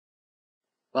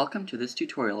Welcome to this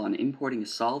tutorial on importing a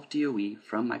solved DOE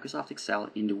from Microsoft Excel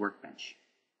into Workbench.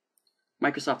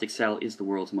 Microsoft Excel is the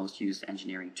world's most used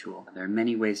engineering tool. There are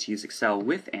many ways to use Excel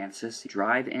with ANSYS.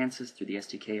 Drive ANSYS through the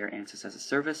SDK or ANSYS as a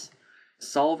service.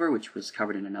 Solver, which was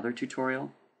covered in another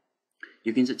tutorial.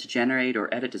 You can use it to generate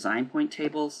or edit design point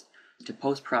tables, to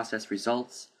post-process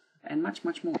results, and much,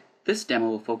 much more. This demo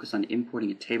will focus on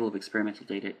importing a table of experimental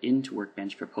data into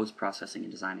Workbench for post-processing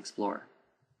in DesignXplorer.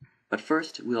 But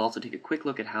first, we'll also take a quick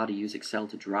look at how to use Excel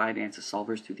to drive ANSYS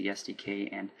solvers through the SDK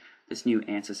and this new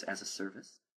ANSYS as a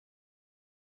service.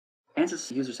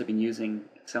 ANSYS users have been using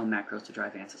Excel macros to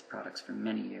drive ANSYS products for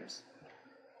many years.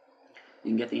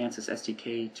 You can get the ANSYS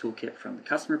SDK toolkit from the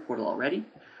customer portal already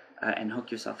and hook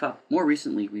yourself up. More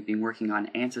recently, we've been working on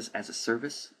ANSYS as a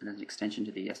service and as an extension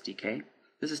to the SDK.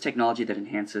 This is technology that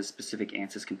enhances specific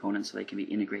ANSYS components so they can be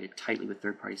integrated tightly with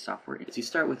third-party software. So you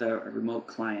start with a remote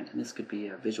client, and this could be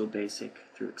a Visual Basic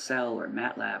through Excel or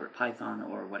MATLAB or Python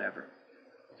or whatever.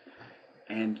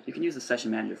 And you can use the session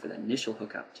manager for the initial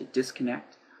hookup to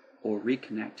disconnect or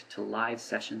reconnect to live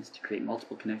sessions to create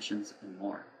multiple connections and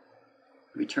more.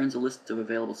 It returns a list of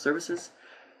available services,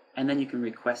 and then you can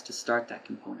request to start that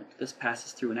component. This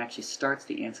passes through and actually starts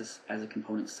the ANSYS as a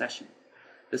component session.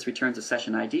 This returns a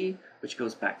session ID, which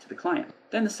goes back to the client.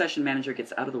 Then the session manager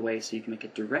gets out of the way so you can make a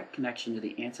direct connection to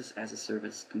the ANSYS as a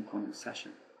service component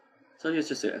session. So here's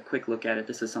just a quick look at it.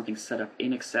 This is something set up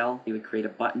in Excel. You would create a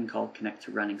button called Connect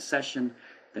to Running Session.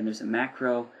 Then there's a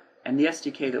macro. And the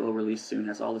SDK that we'll release soon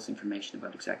has all this information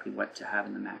about exactly what to have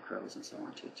in the macros and so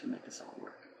on to make this all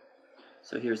work.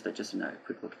 So here's just another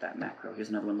quick look at that macro. Here's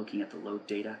another one looking at the load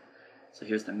data. So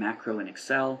here's the macro in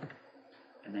Excel.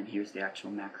 And then here's the actual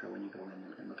macro when you go in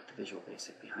and look at the Visual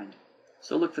Basic behind it.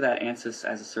 So look for that ANSYS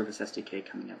as a service SDK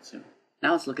coming out soon.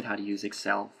 Now let's look at how to use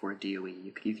Excel for a DOE.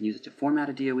 You can use it to format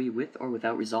a DOE with or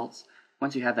without results.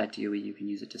 Once you have that DOE, you can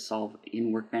use it to solve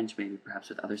in Workbench, maybe perhaps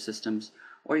with other systems,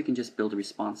 or you can just build a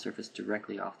response surface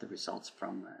directly off the results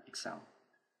from Excel.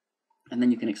 And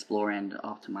then you can explore and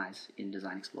optimize in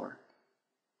DesignXplorer.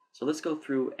 So let's go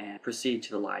through and proceed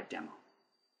to the live demo.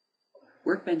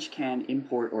 Workbench can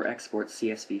import or export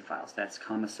CSV files, that's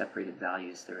comma-separated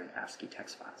values, they're ASCII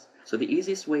text files. So the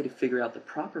easiest way to figure out the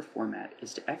proper format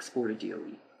is to export a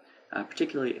DOE,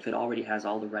 particularly if it already has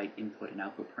all the right input and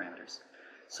output parameters.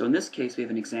 So in this case, we have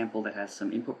an example that has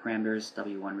some input parameters,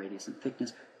 W1 radius and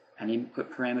thickness, an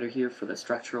input parameter here for the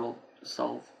structural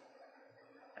solve,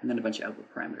 and then a bunch of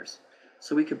output parameters.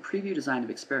 So we could preview design of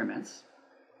experiments,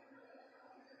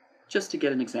 just to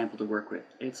get an example to work with.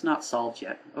 It's not solved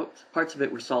yet. Oh, parts of it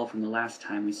were solved from the last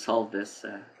time we solved this.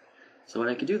 So what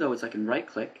I can do though is I can right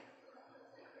click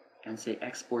and say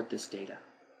export this data.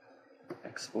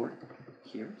 Export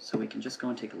here, so we can just go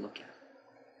and take a look at it.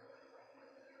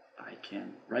 I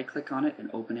can right click on it and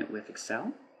open it with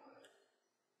Excel.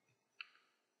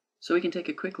 So we can take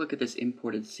a quick look at this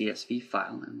imported CSV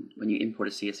file, and when you import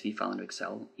a CSV file into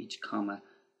Excel, each comma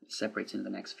separates into the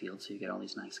next field, so you get all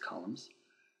these nice columns.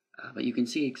 But you can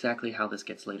see exactly how this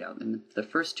gets laid out. And the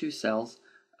first two cells,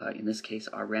 in this case,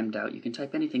 are remmed out. You can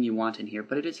type anything you want in here,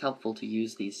 but it is helpful to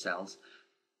use these cells.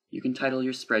 You can title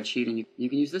your spreadsheet, and you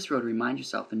can use this row to remind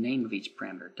yourself the name of each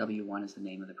parameter. W1 is the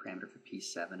name of the parameter for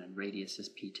P7, and radius is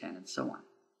P10, and so on.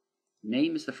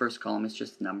 Name is the first column. It's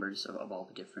just numbers of all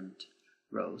the different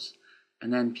rows.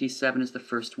 And then P7 is the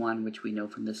first one, which we know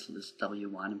from this list,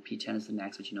 W1, and P10 is the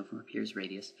next, which you know from up here's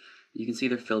radius. You can see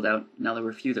they're filled out. Now there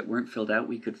were a few that weren't filled out.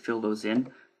 We could fill those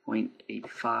in,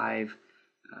 0.85,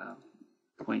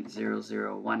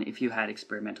 0.001, if you had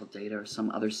experimental data or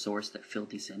some other source that filled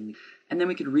these in. And then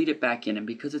we could read it back in, and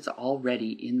because it's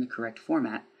already in the correct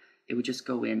format, it would just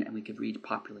go in and we could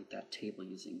repopulate that table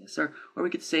using this. Or we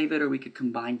could save it, or we could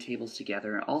combine tables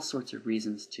together, all sorts of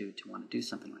reasons to want to do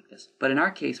something like this. But in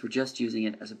our case, we're just using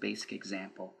it as a basic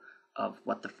example of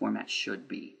what the format should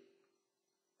be.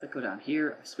 If I go down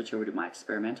here, I switch over to my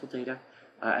experimental data.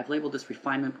 I've labeled this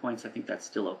refinement points. I think that's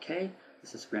still okay.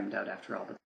 This is remmed out after all.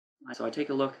 So I take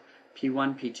a look,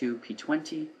 P1, P2,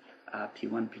 P20,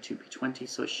 P1, P2, P20,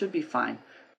 so it should be fine.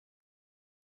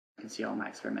 You can see all my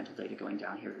experimental data going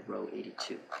down here to row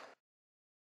 82.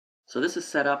 So this is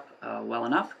set up well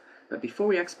enough, but before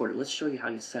we export it, let's show you how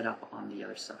you set up on the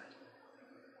other side.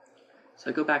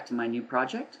 So I go back to my new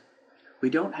project. We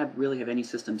don't really have any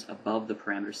systems above the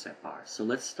parameter set bar, so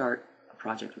let's start a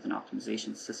project with an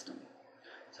optimization system.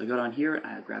 So I go down here,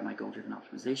 I grab my goal-driven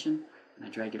optimization, and I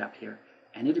drag it up here,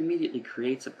 and it immediately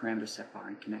creates a parameter set bar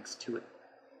and connects to it.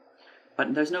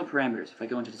 But there's no parameters. If I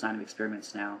go into design of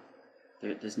experiments now,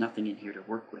 there's nothing in here to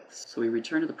work with. So we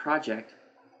return to the project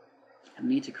and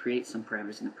we need to create some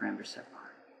parameters in the parameter set bar.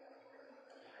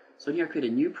 So here I create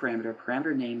a new parameter.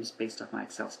 Parameter names based off my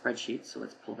Excel spreadsheet, so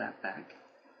let's pull that back.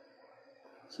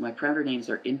 So my parameter names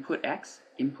are input X,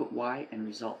 input Y, and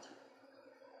result.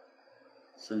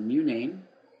 So new name,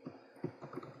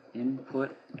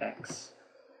 input X.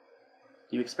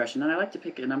 New expression, and I like to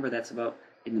pick a number that's about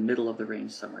in the middle of the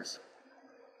range somewhere.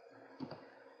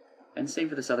 And same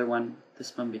for this other one.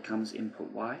 This one becomes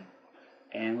input Y,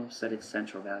 and we'll set its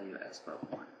central value as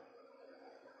about 1.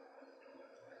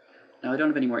 Now I don't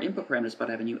have any more input parameters, but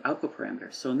I have a new output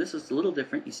parameter. So this is a little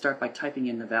different. You start by typing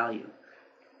in the value.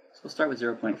 So we'll start with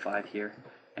 0.5 here,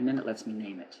 and then it lets me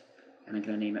name it. And I'm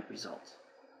going to name it result.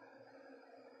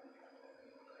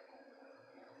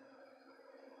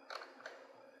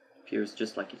 Appears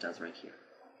just like it does right here.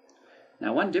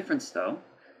 Now one difference though,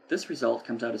 this result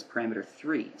comes out as parameter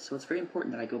 3, so it's very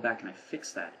important that I go back and I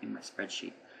fix that in my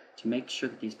spreadsheet to make sure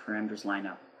that these parameters line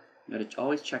up. You got to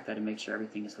always check that and make sure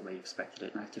everything is the way you expected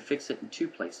it. And I have to fix it in 2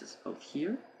 places, both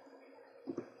here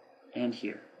and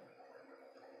here.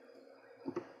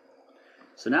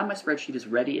 So now my spreadsheet is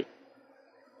ready.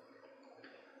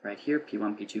 Right here,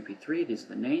 P1, P2, P3, these are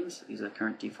the names, these are the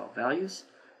current default values.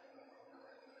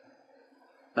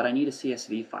 But I need a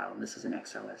CSV file, and this is an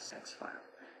XLSX file.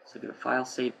 So I go to File,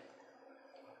 Save,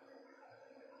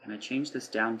 and I change this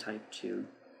down type to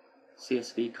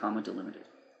CSV, delimited.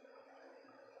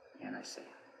 And I save.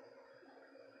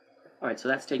 Alright, so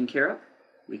that's taken care of.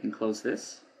 We can close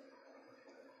this.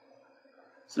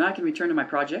 So now I can return to my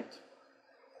project,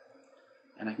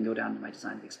 and I can go down to my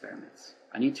design of experiments.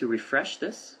 I need to refresh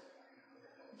this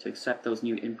to accept those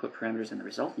new input parameters and the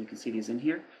result. You can see these in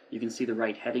here. You can see the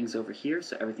right headings over here,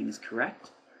 so everything is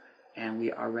correct. And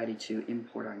we are ready to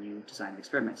import our new design of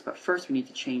experiments. But first we need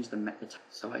to change the method.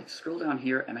 So I scroll down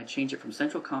here and I change it from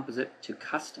central composite to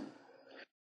custom.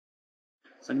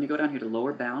 So I'm going to go down here to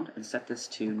lower bound and set this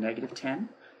to -10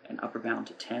 and upper bound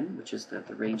to 10, which is the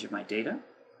range of my data.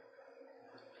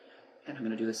 And I'm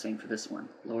going to do the same for this one.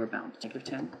 Lower bound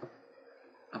 -10,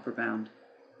 upper bound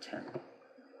 10.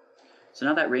 So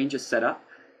now that range is set up,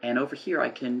 and over here I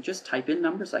can just type in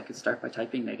numbers. I could start by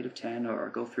typing -10 or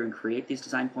go through and create these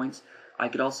design points. I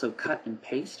could also cut and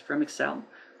paste from Excel,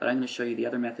 but I'm going to show you the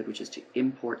other method, which is to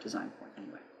import design point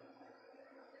anyway.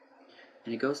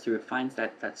 And it goes through, it finds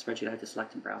that spreadsheet I had to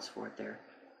select and browse for it there,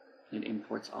 and it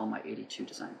imports all my 82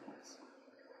 design points.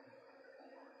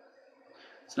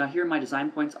 So now here are my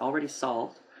design points already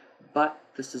solved, but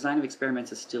this design of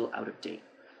experiments is still out of date.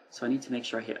 So I need to make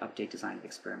sure I hit Update Design of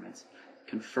Experiments,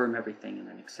 confirm everything, and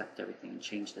then accept everything and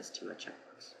change this to a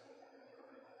checkbox.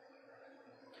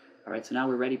 Alright, so now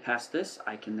we're ready past this.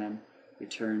 I can then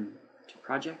return to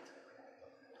Project,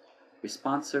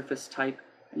 Response Surface Type,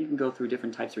 and you can go through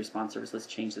different types of response surface. Let's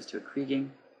change this to a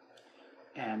Krieging,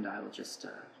 and I will just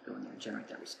go in there and generate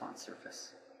that response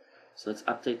surface. So let's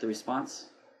update the response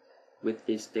with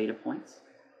these data points.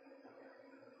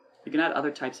 You can add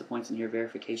other types of points in here,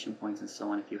 verification points and so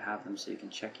on if you have them, so you can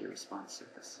check your response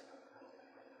surface.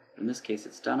 In this case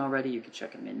it's done already. You can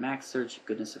check a min-max search,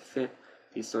 goodness of fit,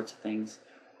 these sorts of things.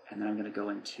 And then I'm going to go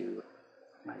into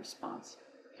my response.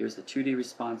 Here's the 2D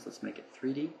response. Let's make it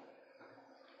 3D.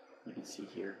 You can see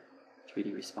here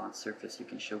 3D response surface. You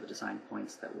can show the design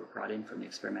points that were brought in from the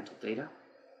experimental data.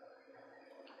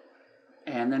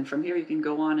 And then from here you can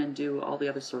go on and do all the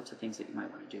other sorts of things that you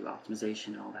might want to do,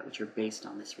 optimization and all that, which are based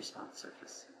on this response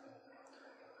surface.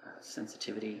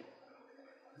 Sensitivity,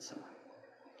 and so on.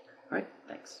 Alright,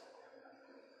 thanks.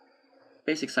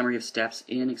 Basic summary of steps.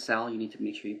 In Excel, you need to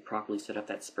make sure you properly set up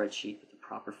that spreadsheet with the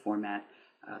proper format.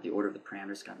 The order of the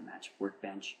parameters got to match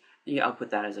Workbench. Then you output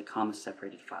that as a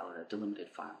comma-separated file or a delimited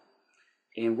file.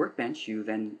 In Workbench, you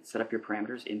then set up your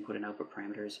parameters, input and output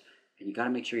parameters, and you got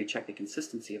to make sure you check the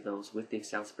consistency of those with the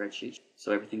Excel spreadsheet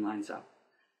so everything lines up.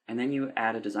 And then you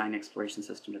add a design exploration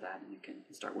system to that, and you can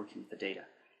start working with the data.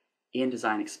 In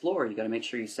DesignXplorer, you got to make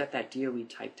sure you set that DOE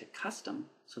type to custom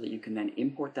so that you can then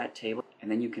import that table, and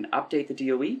then you can update the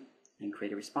DOE and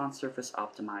create a response surface,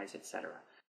 optimize, etc.